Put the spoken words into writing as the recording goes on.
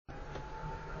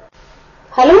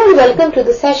Hello and welcome to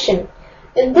the session.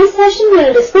 In this session we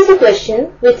will discuss a question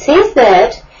which says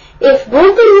that if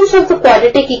both the roots of the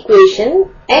quadratic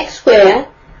equation x square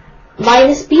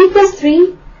minus p plus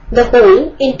 3 the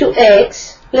whole into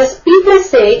x plus p plus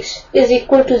 6 is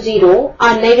equal to 0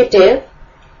 are negative,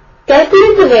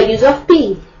 calculate the values of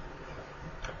p.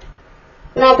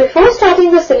 Now before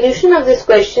starting the solution of this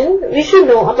question, we should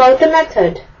know about the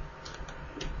method.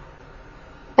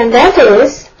 And that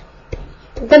is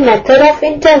the method of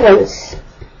intervals.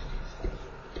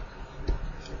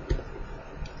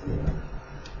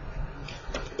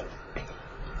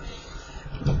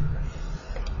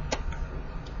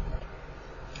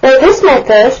 For this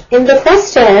method, in the first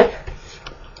step,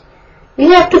 we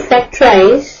have to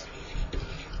factorize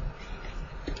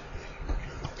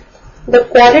the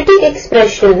quadratic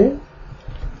expression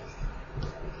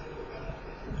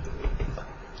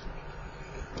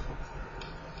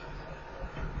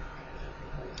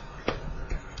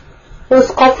whose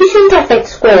coefficient of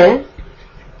x square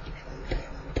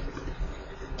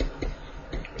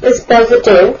is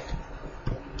positive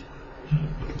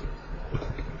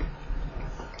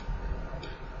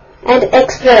and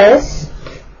express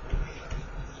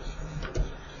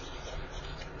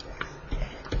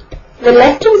the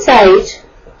left hand side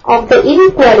of the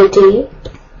inequality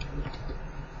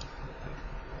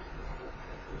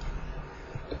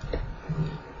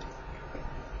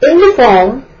in the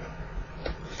form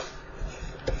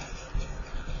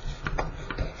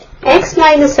x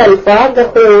minus alpha the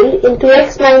whole into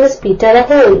x minus beta the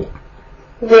whole,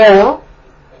 where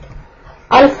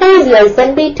alpha is less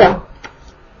than beta.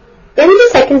 In the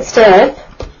second step,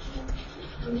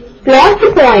 plot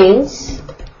the points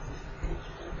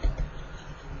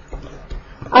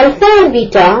alpha and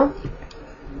beta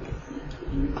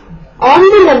on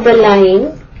the number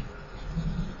line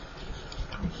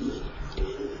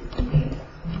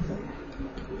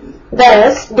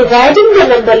thus dividing the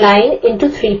number line into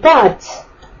three parts.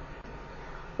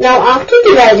 Now after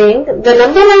dividing the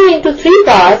number line into three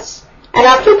parts and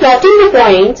after plotting the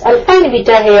points alpha and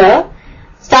beta here,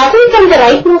 starting from the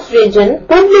rightmost region,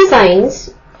 put the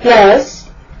signs plus,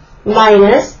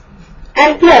 minus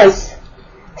and plus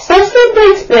such that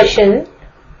the expression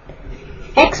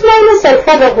x minus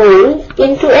alpha the whole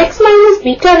into x minus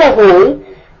beta the whole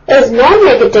is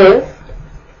non-negative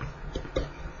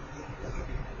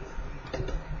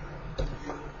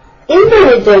in the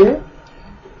region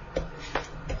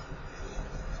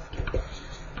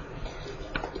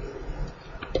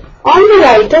on the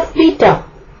right of beta.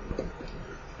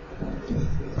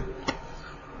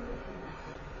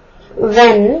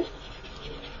 When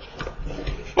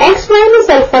x minus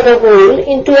alpha the whole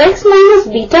into x minus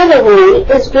beta the whole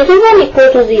is greater than or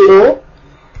equal to 0,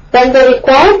 then the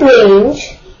required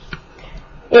range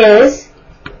is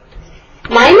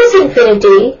minus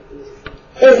infinity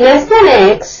is less than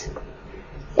x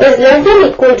is less than or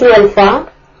equal to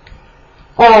alpha,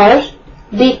 or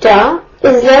beta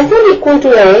is less than or equal to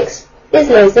x is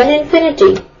less than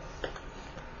infinity.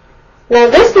 Now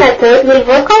this method will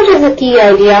work out as a key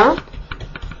idea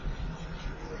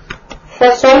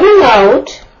for solving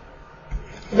out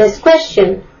this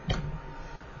question.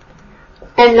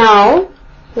 And now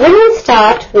we will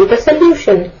start with the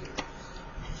solution.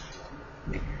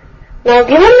 Now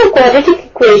given the quadratic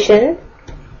equation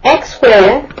x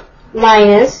square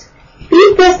minus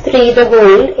p plus 3 the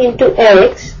whole into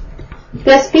x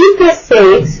plus p plus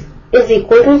 6 is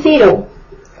equal to 0.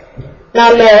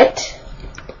 Now let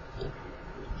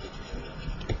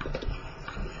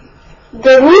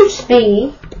the roots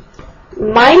be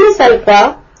minus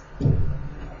alpha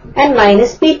and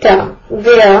minus beta,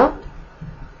 where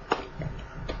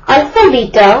alpha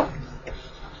beta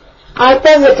are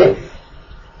positive.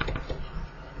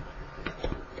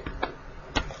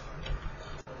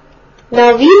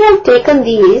 Now we have taken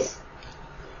these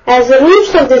as the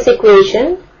roots of this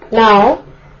equation. Now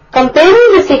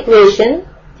comparing this equation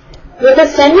with the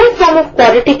standard form of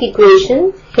quadratic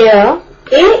equation, here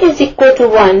a is equal to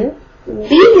 1,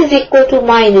 b is equal to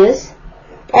minus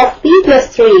of p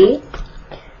plus 3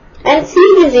 and c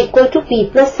is equal to p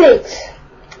plus 6.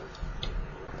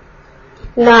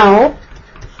 Now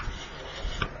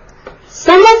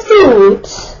sum of the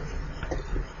roots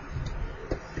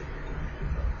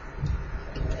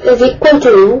is equal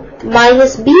to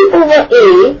minus b over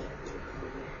a,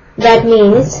 that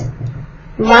means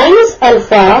minus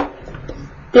alpha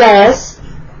plus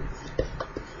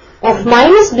of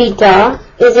minus beta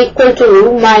is equal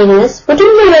to minus, putting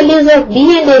the values of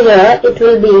b and a here, it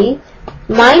will be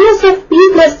minus of p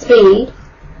plus 3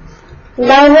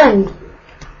 by 1.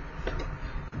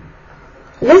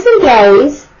 This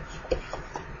implies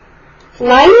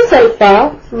minus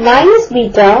alpha minus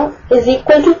beta is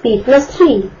equal to p plus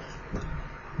 3.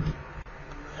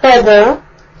 Further,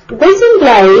 this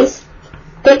implies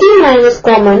taking minus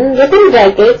common within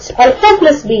brackets alpha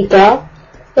plus beta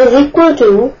is equal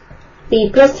to p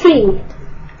plus 3.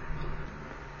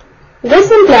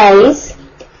 This implies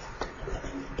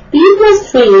p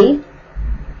plus 3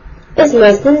 is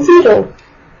less than 0,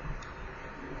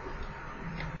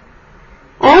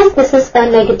 as this is a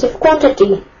negative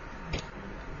quantity.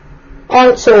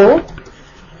 Also,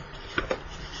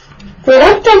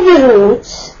 product of the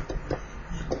roots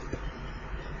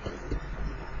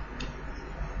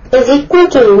is equal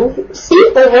to C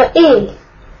over A.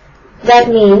 That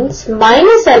means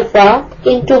minus alpha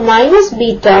into minus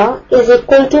beta is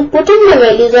equal to, putting the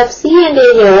values of C and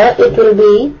A here, it will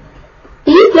be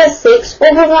P plus 6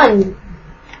 over 1.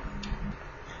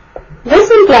 This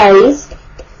implies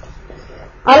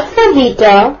alpha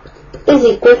beta is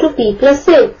equal to P plus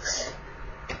 6.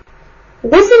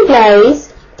 This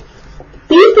implies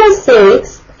P plus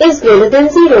 6 is greater than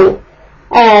 0,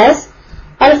 as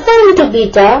alpha into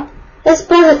beta is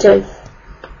positive.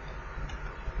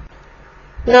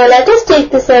 Now let us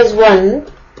take this as 1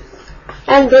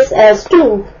 and this as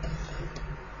 2.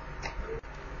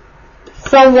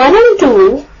 From 1 and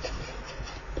 2,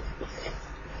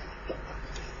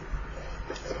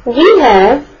 we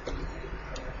have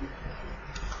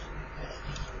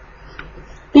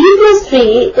p plus 3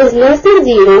 is less than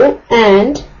 0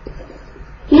 and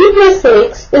p plus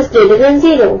 6 is greater than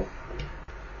 0.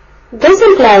 This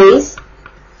implies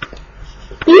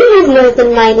p is less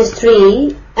than minus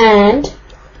 3 and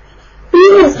p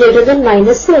is greater than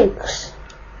minus 6.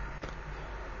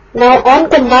 Now on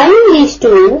combining these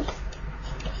two,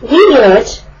 we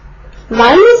get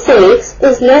minus 6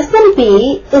 is less than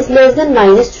p is less than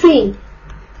minus 3.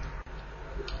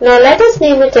 Now let us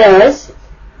name it as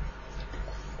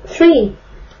 3.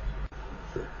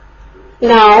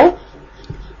 Now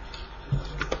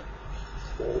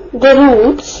the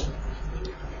roots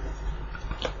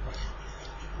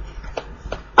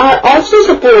are also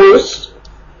supposed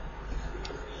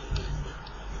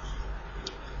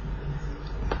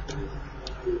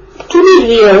to be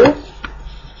real.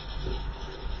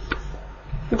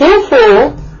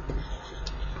 Therefore,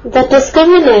 the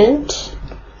discriminant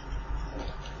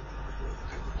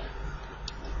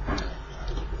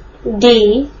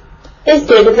D is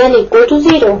greater than or equal to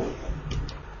 0.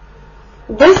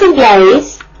 This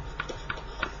implies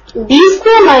B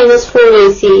square minus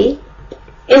 4AC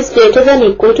is greater than or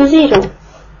equal to 0.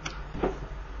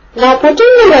 Now putting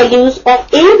the values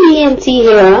of A, B and C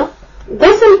here,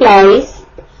 this implies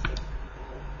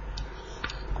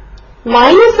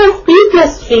minus of p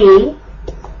plus 3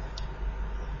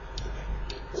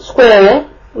 square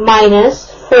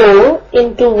minus 4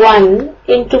 into 1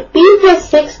 into p plus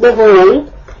 6 the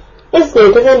whole is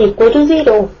greater than or equal to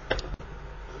 0,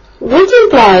 which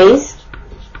implies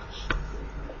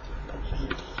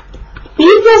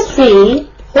p plus 3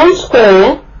 whole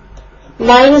square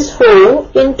minus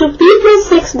 4 into p plus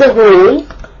 6 the whole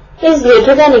is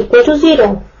greater than or equal to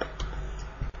 0.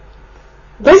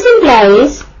 This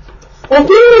implies, opening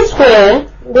the square,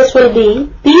 this will be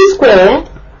p square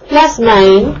plus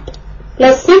 9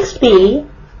 plus 6p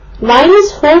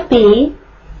minus 4p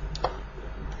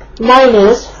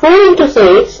minus 4 into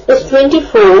 6 is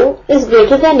 24 is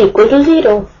greater than or equal to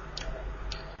 0.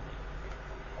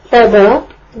 Further,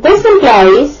 this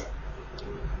implies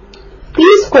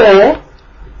p square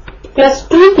plus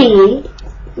 2p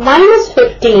minus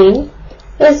 15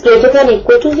 is greater than or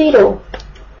equal to 0.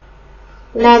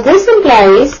 Now this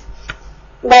implies,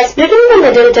 by splitting the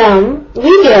middle term,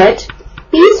 we get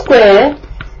p square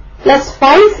plus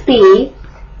 5p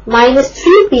minus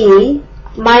 3p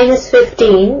minus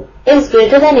 15 is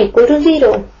greater than or equal to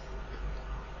 0.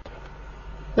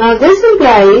 Now this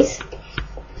implies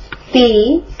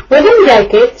p within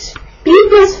brackets p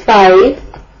plus 5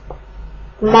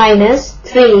 minus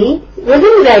 3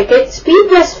 within brackets p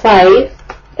plus 5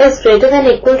 is greater than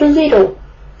or equal to 0.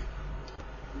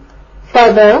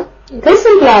 Further, this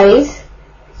implies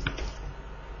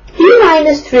p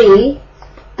minus 3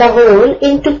 the whole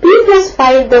into p plus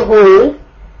 5 the whole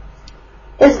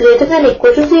is greater than or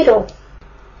equal to 0.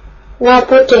 Now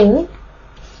putting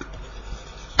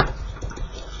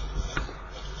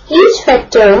each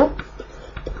factor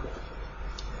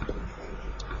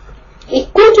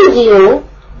equal to 0,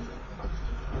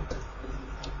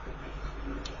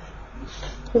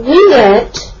 we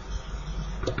get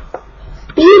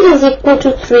p is equal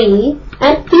to 3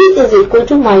 and p is equal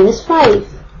to minus 5.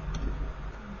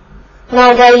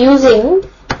 Now by using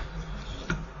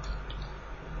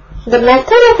the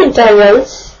method of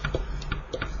intervals,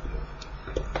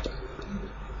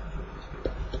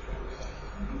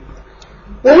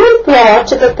 we will plot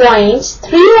the points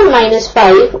 3 and minus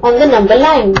 5 on the number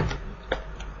line.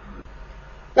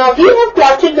 Now we have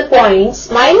plotted the points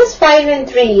minus 5 and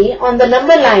 3 on the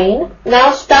number line.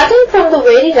 Now starting from the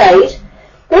very right,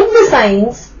 put the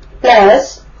signs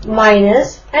plus,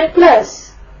 minus and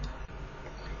plus.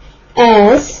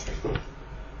 As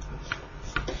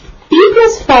p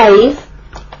plus 5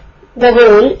 the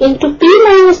whole into p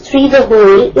minus 3 the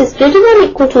whole is greater than or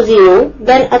equal to 0,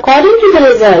 then according to the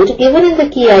result given in the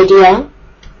key idea,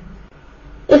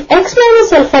 if x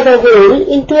minus alpha the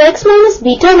whole into x minus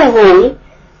beta the whole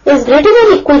is greater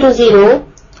than or equal to 0,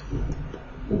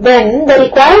 then the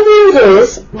required range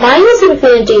is minus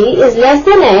infinity is less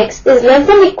than x is less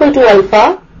than or equal to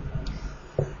alpha,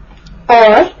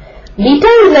 or beta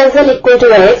is less than or equal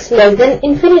to x less than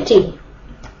infinity.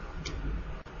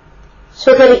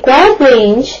 So the required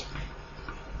range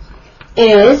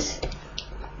is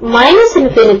minus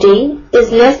infinity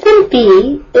is less than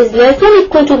p is less than or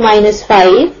equal to minus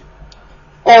 5,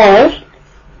 or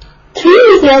 3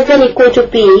 is less than or equal to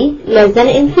p less than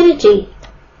infinity.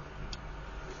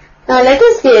 Now let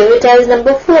us give it as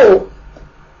number 4.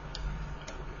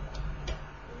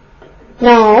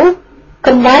 Now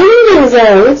combining the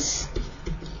results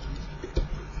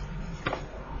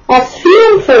of 3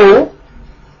 and 4,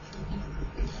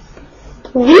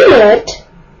 we get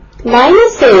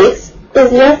minus 6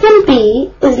 is less than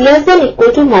p is less than or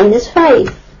equal to minus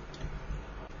 5.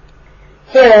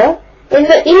 Here in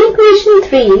the inequation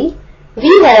 3,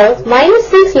 we have minus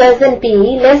 6 less than p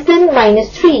less than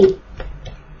minus 3.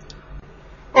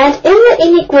 And in the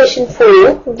inequation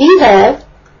 4, we have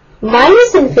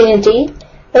minus infinity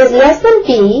is less than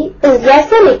p is less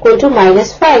than or equal to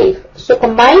minus 5. So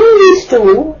combining these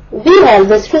two, we have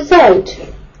this result.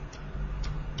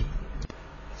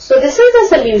 So this is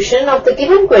the solution of the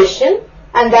given question,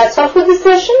 and that's all for this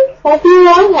session. Hope you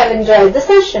all have enjoyed the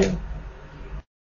session.